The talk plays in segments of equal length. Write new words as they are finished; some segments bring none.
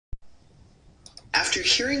After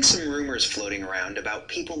hearing some rumors floating around about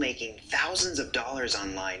people making thousands of dollars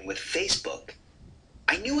online with Facebook,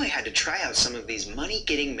 I knew I had to try out some of these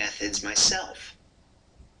money-getting methods myself.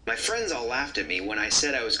 My friends all laughed at me when I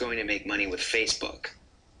said I was going to make money with Facebook.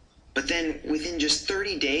 But then, within just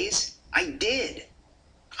 30 days, I did.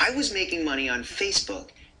 I was making money on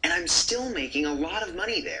Facebook, and I'm still making a lot of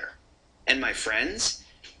money there. And my friends?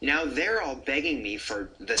 Now they're all begging me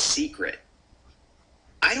for the secret.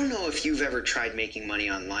 I don't know if you've ever tried making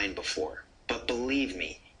money online before, but believe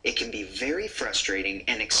me, it can be very frustrating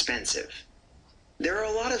and expensive. There are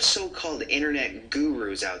a lot of so-called internet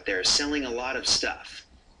gurus out there selling a lot of stuff.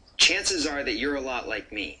 Chances are that you're a lot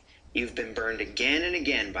like me. You've been burned again and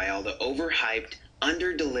again by all the overhyped,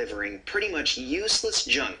 under-delivering, pretty much useless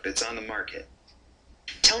junk that's on the market.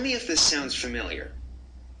 Tell me if this sounds familiar.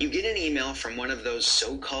 You get an email from one of those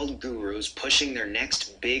so-called gurus pushing their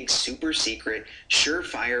next big, super secret,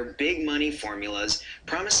 surefire, big money formulas,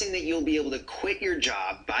 promising that you'll be able to quit your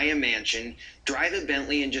job, buy a mansion, drive a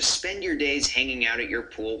Bentley, and just spend your days hanging out at your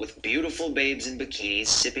pool with beautiful babes in bikinis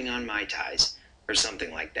sipping on Mai Tais, or something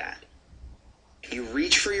like that. You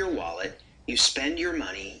reach for your wallet, you spend your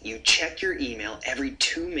money, you check your email every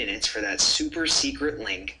 2 minutes for that super secret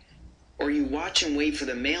link, or you watch and wait for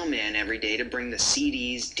the mailman every day to bring the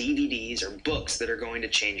CDs, DVDs, or books that are going to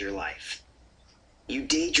change your life. You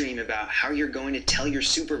daydream about how you're going to tell your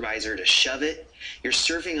supervisor to shove it. You're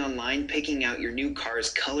surfing online, picking out your new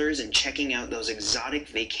car's colors and checking out those exotic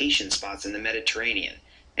vacation spots in the Mediterranean.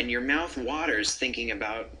 And your mouth waters thinking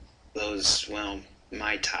about those, well,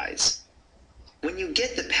 Mai Tais. When you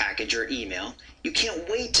get the package or email, you can't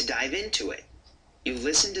wait to dive into it. You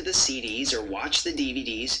listen to the CDs or watch the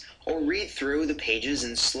DVDs or read through the pages,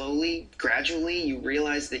 and slowly, gradually, you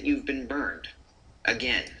realize that you've been burned.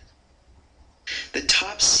 Again. The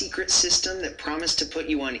top secret system that promised to put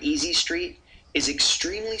you on Easy Street is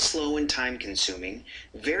extremely slow and time-consuming,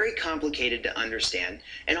 very complicated to understand,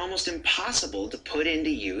 and almost impossible to put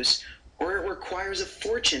into use, or it requires a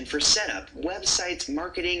fortune for setup, websites,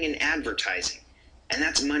 marketing, and advertising. And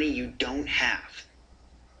that's money you don't have.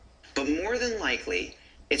 But more than likely,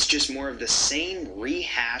 it's just more of the same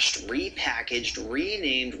rehashed, repackaged,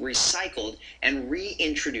 renamed, recycled, and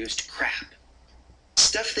reintroduced crap.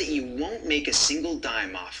 Stuff that you won't make a single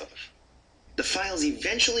dime off of. The files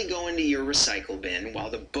eventually go into your recycle bin while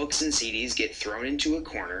the books and CDs get thrown into a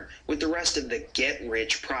corner with the rest of the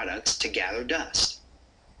get-rich products to gather dust.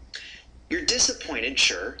 You're disappointed,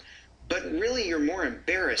 sure, but really you're more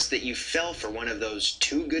embarrassed that you fell for one of those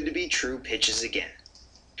too-good-to-be-true pitches again,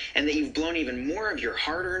 and that you've blown even more of your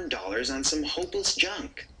hard-earned dollars on some hopeless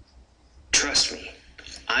junk. Trust me,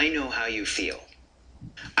 I know how you feel.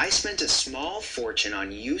 I spent a small fortune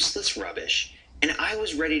on useless rubbish, and I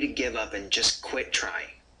was ready to give up and just quit trying.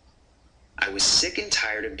 I was sick and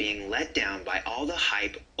tired of being let down by all the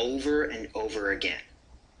hype over and over again.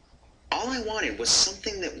 All I wanted was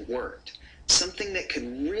something that worked, something that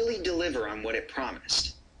could really deliver on what it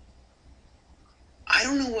promised. I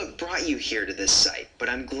don't know what brought you here to this site, but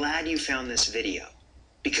I'm glad you found this video,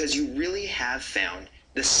 because you really have found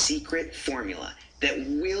the secret formula that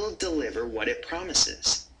will deliver what it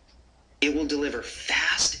promises. It will deliver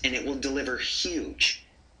fast and it will deliver huge.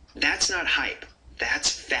 That's not hype, that's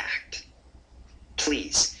fact.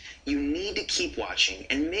 Please, you need to keep watching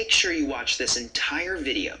and make sure you watch this entire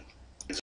video